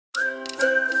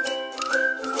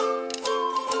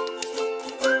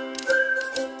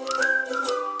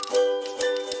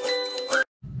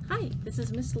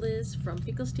is Liz from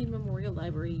Finkelstein Memorial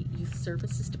Library Youth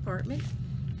Services Department,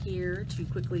 here to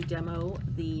quickly demo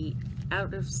the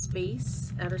outer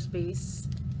space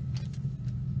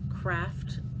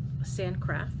craft, sand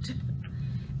craft.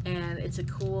 And it's a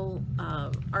cool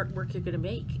artwork you're going to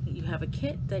make. You have a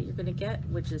kit that you're going to get,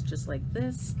 which is just like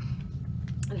this.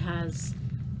 It has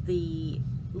the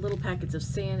little packets of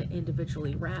sand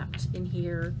individually wrapped in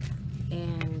here,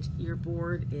 and your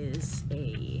board is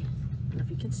a, I don't know if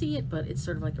you can see it, but it's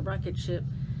sort of like a rocket ship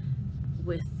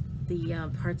with the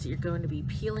parts that you're going to be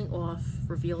peeling off,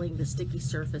 revealing the sticky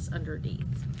surface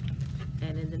underneath.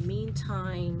 And in the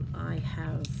meantime, I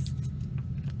have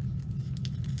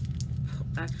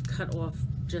cut off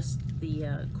just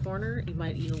the corner. You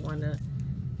might even want to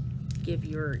give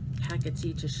your packets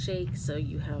each a shake so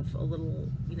you have a little,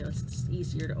 you know, it's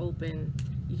easier to open.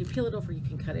 You can peel it off or you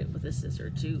can cut it with a scissor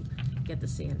to get the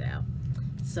sand out.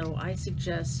 So I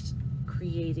suggest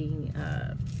creating,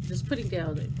 just putting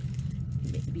down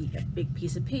maybe a big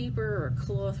piece of paper or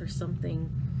cloth or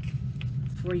something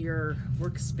for your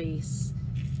workspace,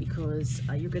 because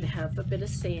you're going to have a bit of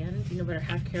sand. No matter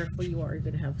how careful you are, you're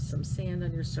going to have some sand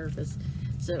on your surface,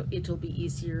 so it'll be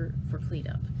easier for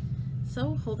cleanup.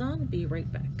 So hold on, I'll be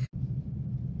right back.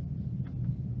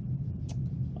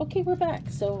 Okay, we're back.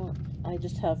 So I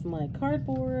just have my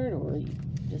cardboard, or you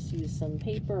just use some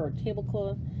paper or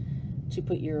tablecloth to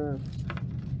put your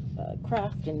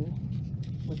craft and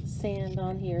with sand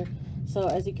on here. So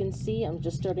as you can see, I'm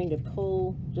just starting to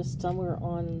pull just somewhere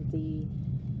on the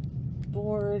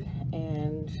board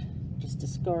and just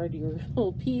discard your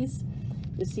little piece.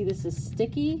 You see this is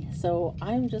sticky, so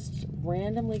I'm just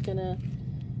randomly gonna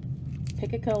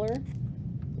pick a color.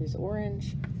 There's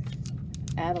orange,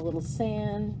 add a little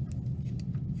sand,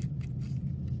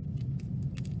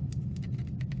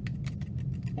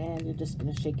 and you're just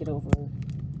gonna shake it over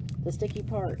the sticky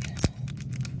part.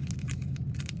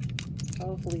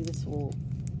 Hopefully this will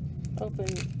open.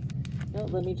 No,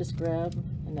 let me just grab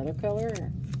another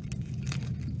color.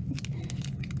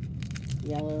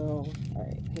 Yellow. All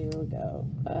right, here we go.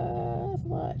 That's a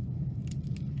lot.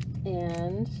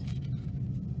 And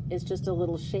it's just a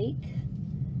little shake,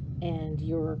 and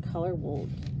your color will,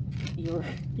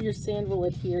 your sand will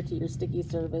adhere to your sticky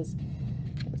surface.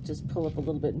 Let's just pull up a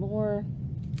little bit more.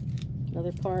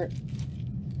 Another part.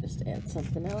 Just add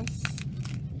something else.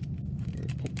 Here,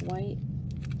 pick white.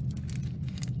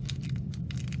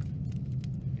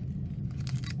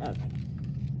 Okay.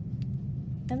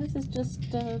 And this is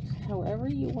just however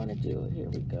you want to do it. Here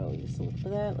we go. Use a little bit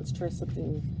of that. Let's try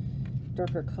something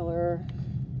darker color.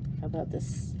 How about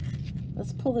this?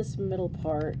 Let's pull this middle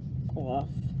part off.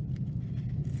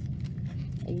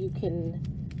 And you can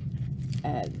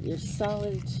add your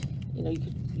solid, you know,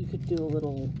 you could do a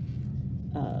little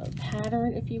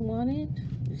pattern if you wanted.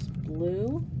 There's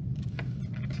blue.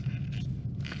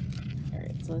 All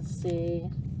right, so let's see.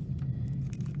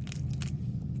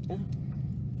 Oh,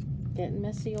 getting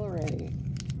messy already.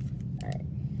 All right.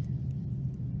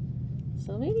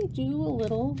 So maybe do a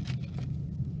little,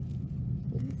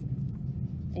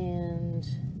 and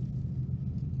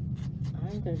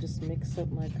I'm gonna just mix up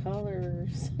my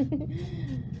colors.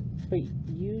 But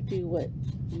you do what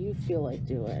you feel like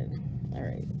doing. All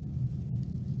right.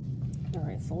 All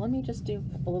right, so let me just do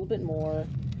a little bit more,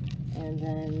 and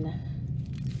then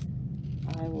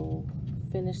I will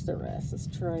finish the rest. Let's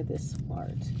try this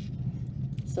part.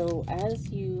 So as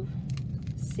you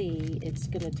see, it's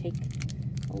going to take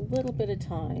a little bit of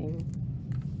time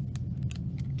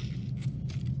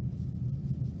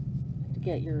to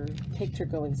get your picture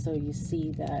going, so you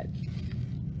see that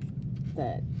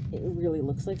it really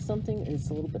looks like something. It's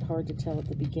a little bit hard to tell at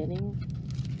the beginning.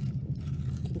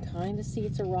 You can kind of see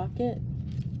it's a rocket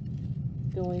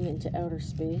going into outer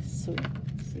space. So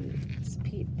see,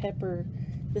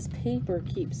 this paper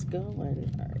keeps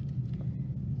going. All right.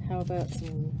 How about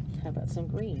some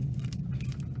green?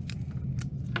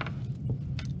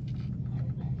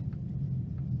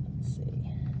 Let's see.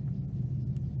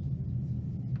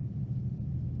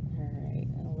 All right,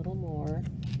 and a little more.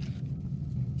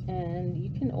 And you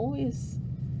can always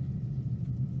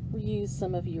reuse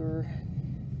some of your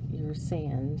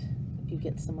sand if you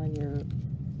get some on your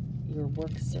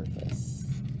work surface.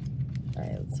 All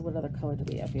right, so what other color do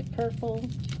we have? We have purple.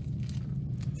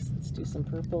 Let's do some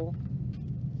purple.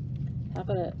 How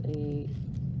about take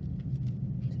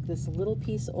this little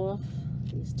piece off,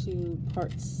 these two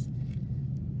parts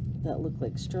that look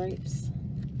like stripes.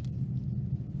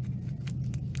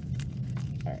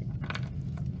 All right.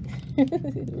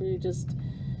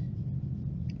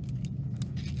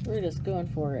 We're just going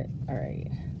for it. All right,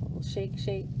 a little shake.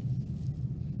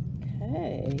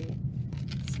 Okay,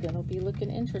 it's gonna be looking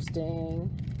interesting.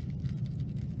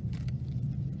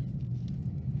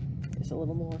 There's a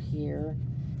little more here.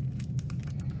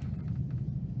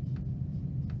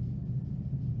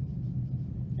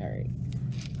 All right.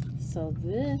 So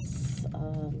this,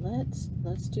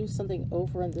 let's do something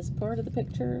over in this part of the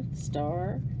picture.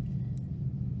 Star.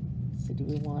 Let's see, do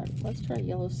we want? Let's try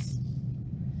yellow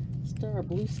star,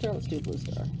 blue star. Let's do blue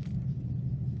star.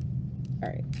 All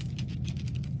right.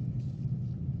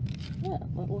 Yeah,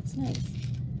 that looks nice.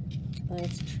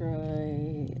 Let's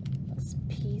try this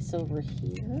piece over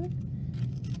here,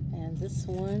 and this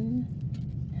one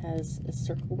has a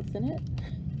circle within it.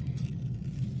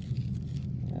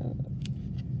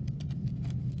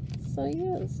 So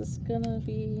yeah, this is gonna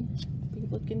be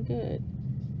looking good.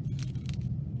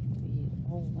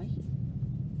 All white.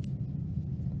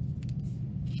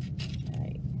 All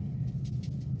right.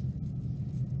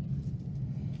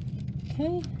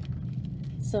 Okay.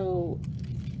 So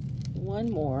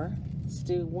one more. Let's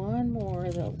do one more.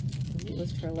 That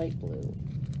was for light blue.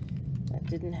 That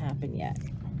didn't happen yet.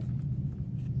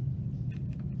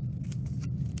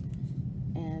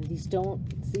 And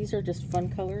these are just fun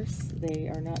colors. They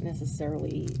are not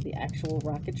necessarily the actual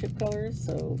rocket ship colors,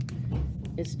 so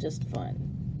it's just fun.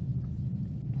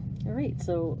 All right,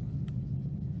 so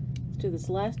let's do this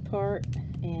last part,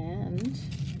 and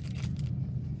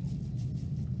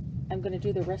I'm going to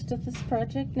do the rest of this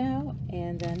project now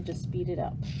and then just speed it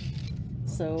up.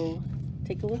 So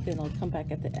take a look and I'll come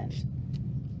back at the end.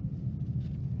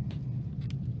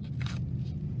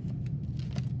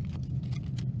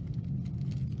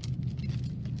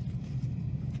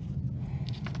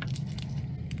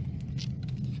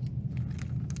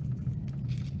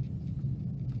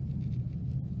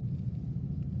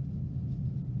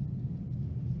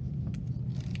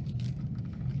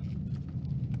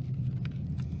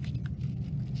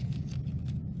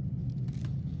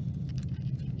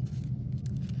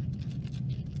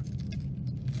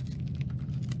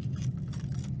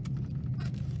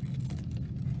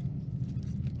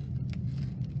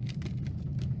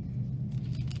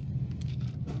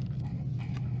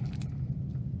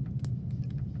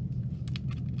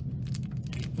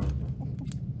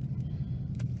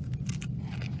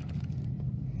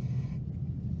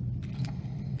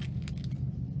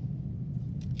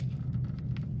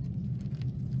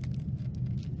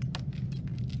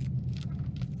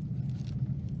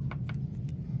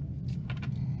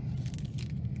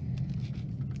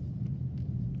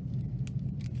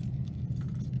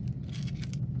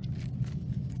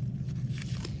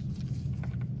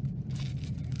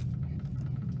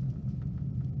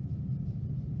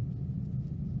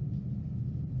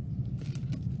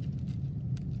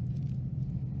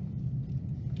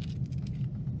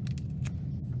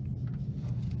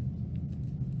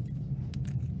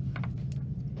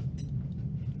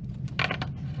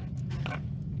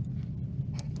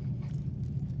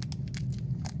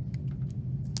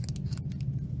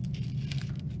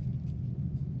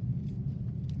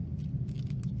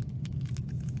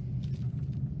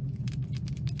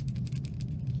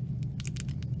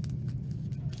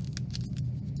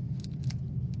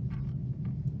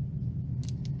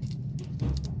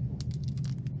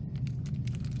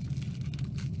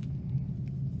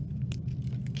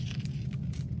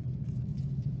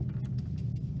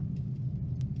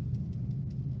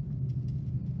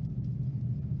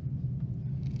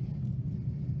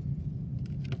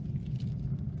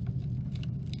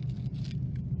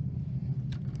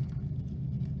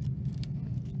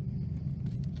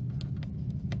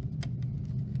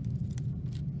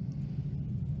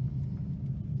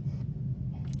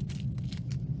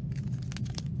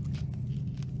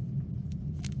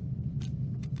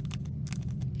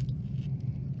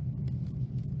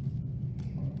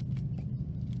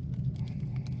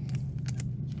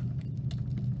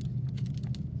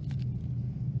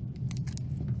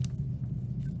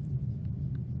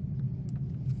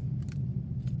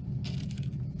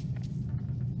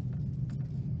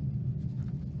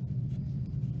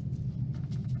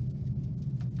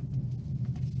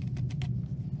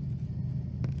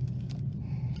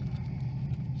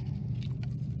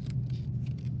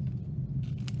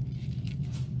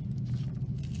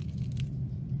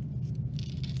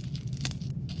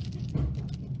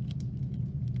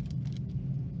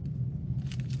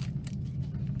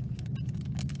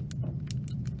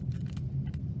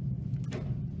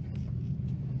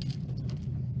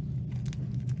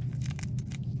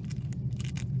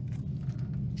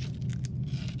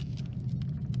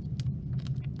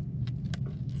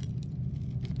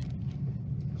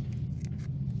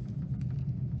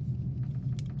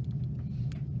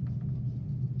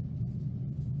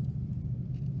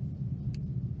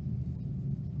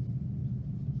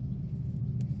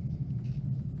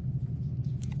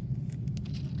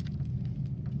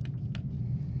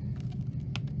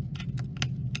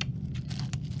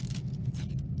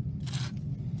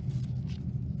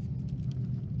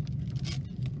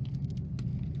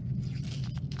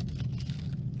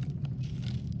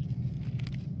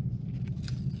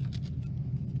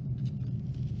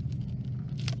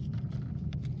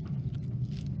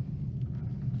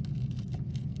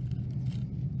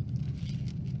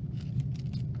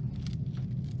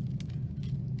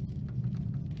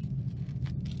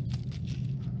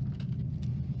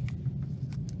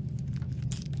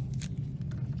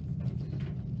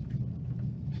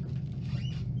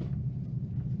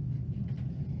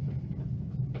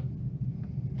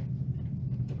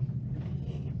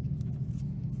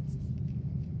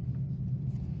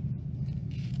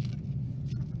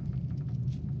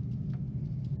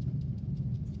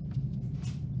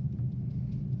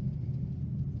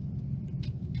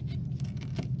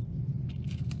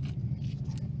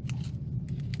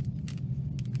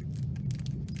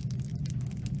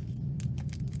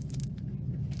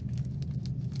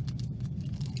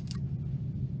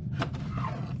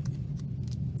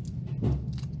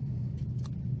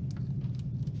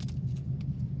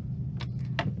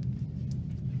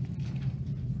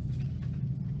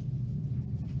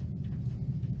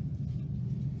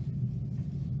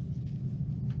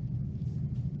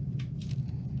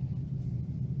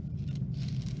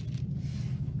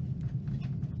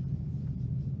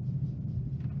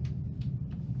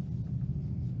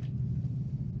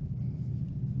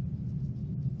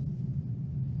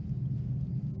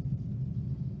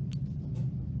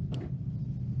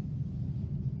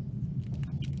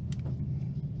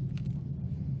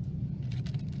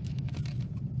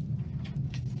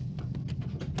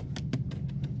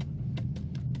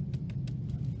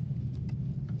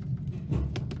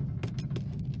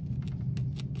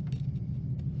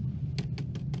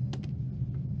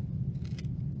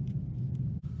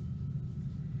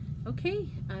 Okay,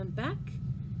 I'm back.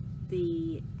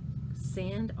 The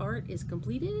sand art is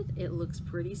completed. It looks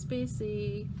pretty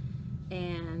spacey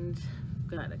and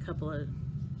got a couple of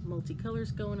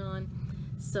multicolors going on.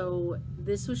 So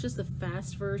this was just the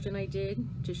fast version I did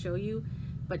to show you,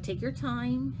 but take your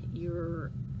time.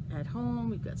 You're at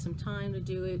home, you've got some time to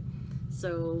do it,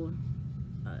 so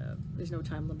there's no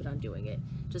time limit on doing it.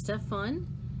 Just have fun,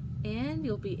 and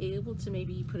you'll be able to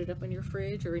maybe put it up in your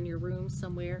fridge or in your room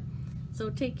somewhere. So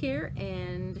take care,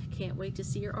 and can't wait to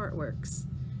see your artworks.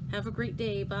 Have a great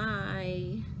day.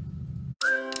 Bye.